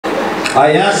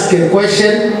I ask a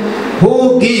question.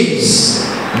 Who gives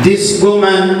this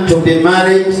woman to be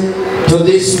married to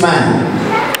this man?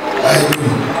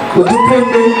 Could you put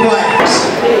them quiet?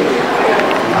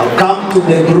 I'll come to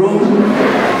the groom.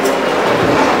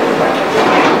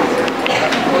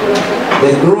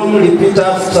 The groom repeat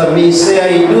after me, say,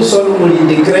 I do solemnly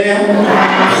declare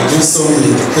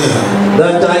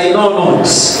that I know not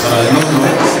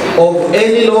of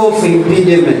any lawful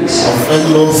impediment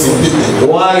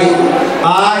why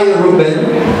I, Reuben,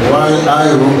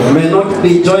 may not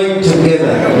be joined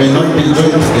together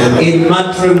in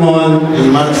matrimony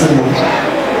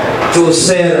to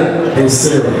Serah.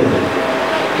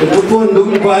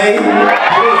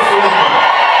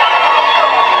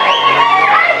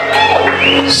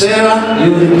 Serah,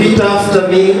 you repeat after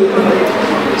me.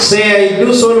 Say, I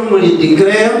do solemnly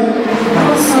declare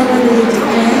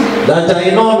that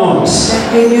I know not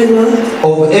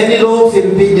of any lawful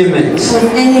impediment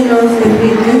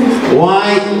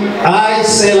why I,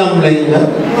 Serah,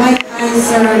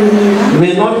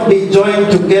 may not be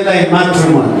joined together in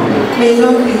matrimony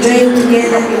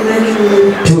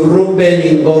to Reuben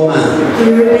in Goma.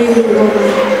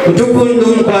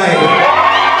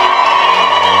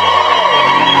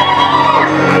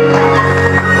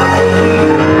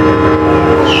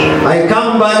 I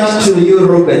come back to you,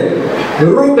 Reuben.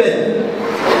 Reuben,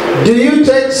 do you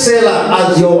take Serah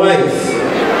as your wife,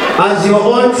 as your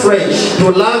own flesh, to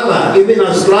love her, even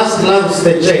as Christ loves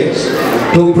the church,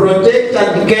 to protect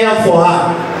and care for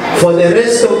her for the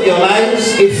rest of your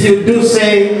lives? If you do,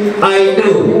 say, I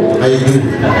do. I do.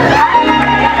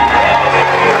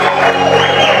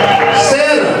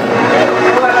 Serah,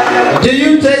 do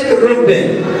you take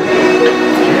Reuben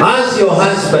as your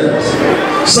husband,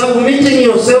 submitting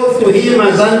yourself to him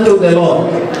as unto the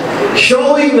Lord,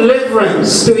 showing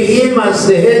reverence to him as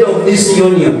the head of this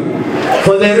union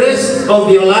for the rest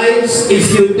of your lives?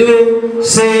 If you do,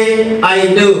 say, I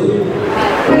do.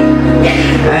 I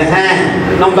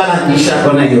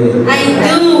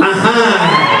do.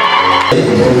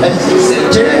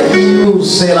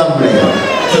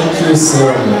 Tell you,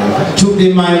 Serah, to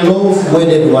be my love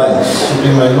wedded wife. To be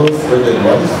my love wedded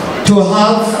wife. To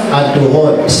have and to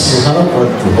hold. To have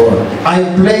and to hold. I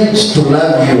pledge to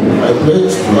love you. I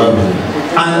pledge to love you.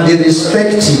 And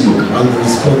respect you. And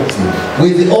respect you.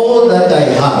 With all that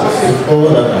I have. With all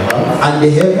that I have.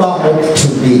 And ever hope to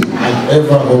be. And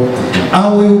ever hope to be. I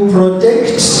will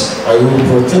protect. I will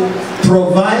protect.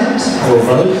 Provide.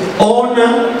 Provide.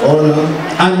 Honor. Honor.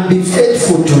 And be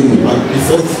faithful to you. And be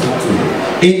faithful to you.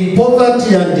 In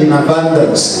poverty and in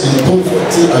abundance. In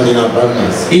poverty and in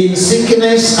abundance. In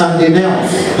sickness and in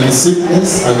health. In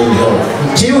sickness and in health.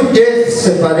 Till death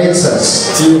separates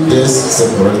us. Till death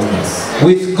separates us.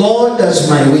 With God as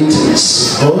my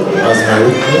witness. God as my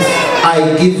witness.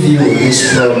 I give you this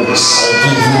promise.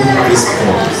 I give you this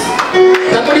promise.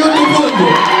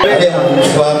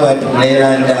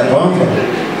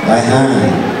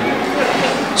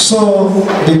 So,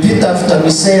 repeat after me,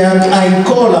 say, I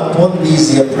call upon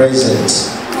these here present.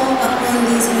 I call upon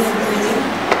these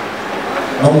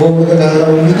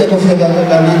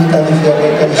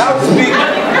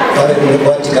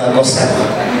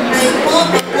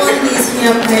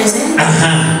here present.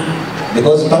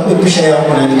 Because Papa Pusha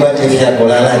Yamon and what if you are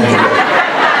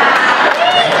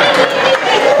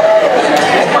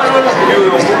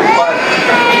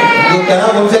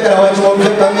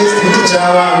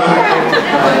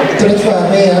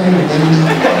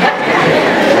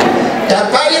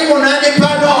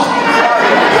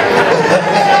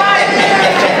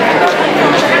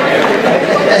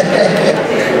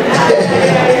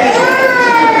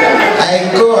I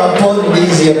go upon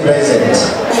these here present.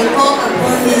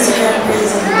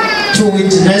 To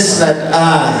witness that I,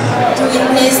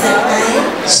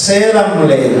 Serah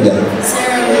Mulenga,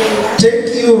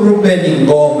 take you, Reuben in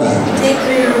Goma,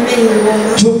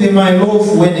 to be my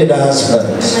love wedded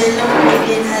husband,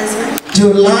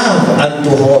 to love and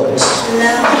to hold.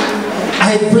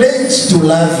 I pledge to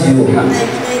love you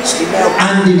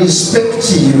and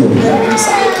respect you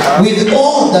with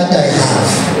all that I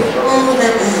have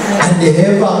and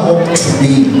ever hope to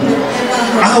be.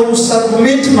 I will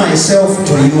submit myself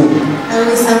to you.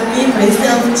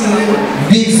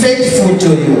 Be faithful to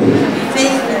you.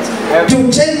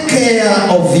 To take care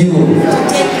of you.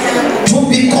 To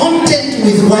be content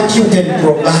with what you can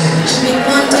provide.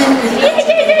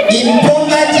 In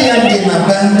poverty and in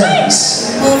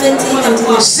abundance.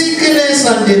 Sickness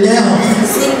and in health.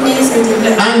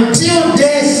 Until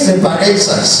death separates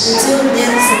us.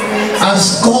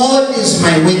 As God is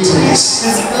my witness,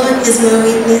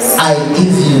 I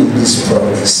give you this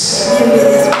promise.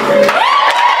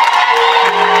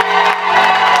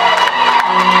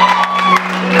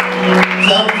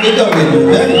 Africa will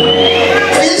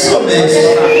so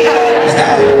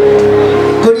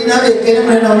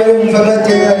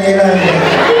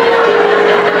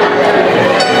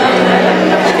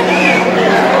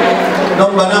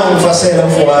Number now for Serah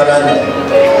for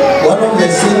one of the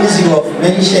things you have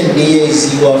mentioned here is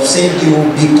you have said you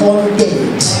will be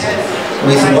content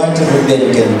with what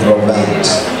Reuben can provide.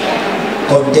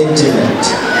 Contentment.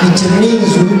 It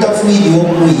means you have to be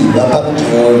about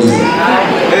only.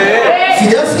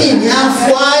 Fidafini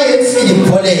afwaye fili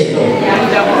polelo.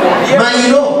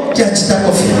 Mailo jachita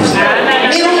kofi.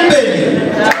 Ni Reuben.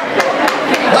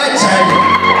 Wachani.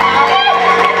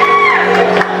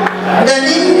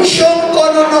 Ngani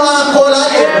shonkono no akola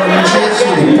eko Jesu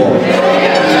lipo.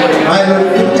 Mailo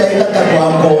kutaika kwa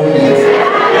mboni.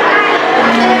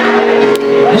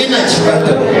 Nina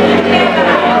chipato.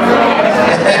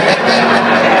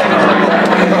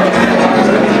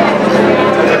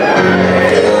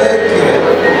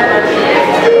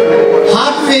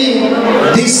 Having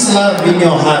this love in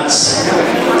your hearts,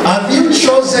 have you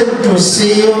chosen to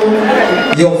seal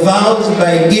your vows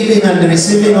by giving and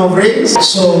receiving of rings?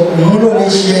 So,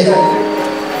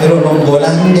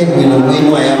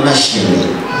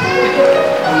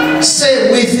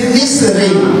 say, with this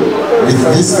ring,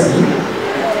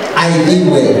 I thee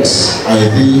wed. I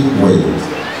thee wed.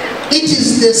 It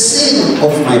is the seal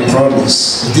of my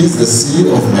promise. It is the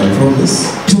seal of my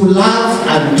promise. To love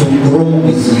and to grow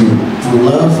with you. To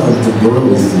love and to grow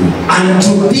with you. And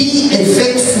to be a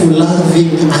faithful,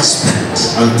 loving husband.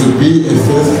 And to be a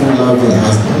faithful, loving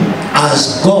husband.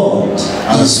 As God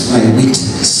is my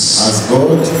witness. As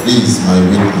God is my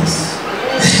witness.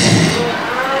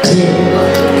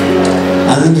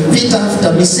 And repeat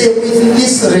after me. Say, with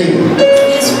this ring,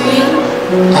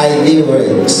 I thee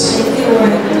wed.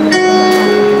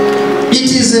 It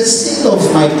is a seal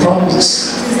of my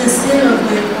promise. It is a seal of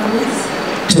my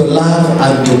promise. To love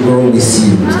and to grow with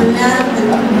you. To love and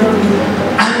to grow with you.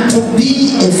 And to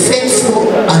be a faithful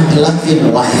and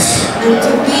loving wife. And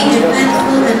to be a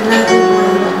faithful and loving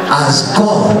wife. As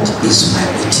God is my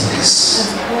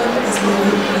witness. As God is my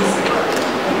witness.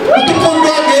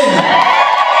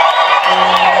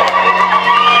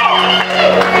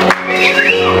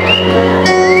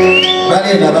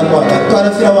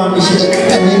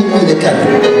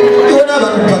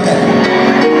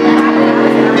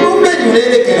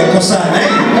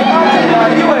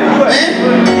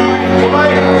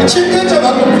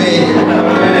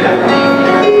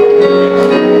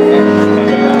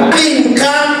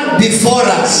 Come before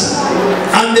us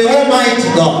and the Almighty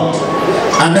God,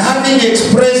 and having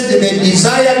expressed the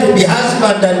desire to be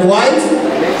husband and wife,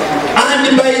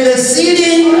 and by the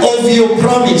sealing of your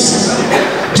promise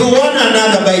to one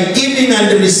another by giving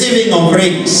and receiving of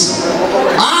rings,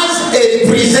 as a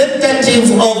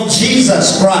representative of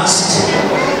Jesus Christ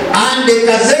and a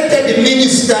gazetted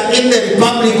minister in the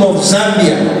Republic of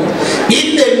Zambia,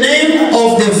 in the name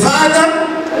of the Father,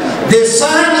 the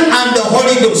Son, and the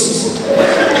Holy Ghost,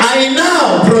 I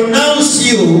now pronounce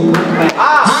you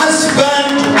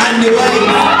husband and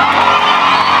wife.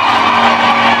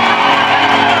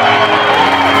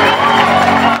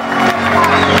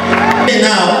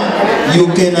 Now you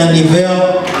can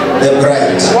unveil the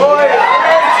bride.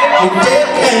 You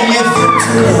take a gift.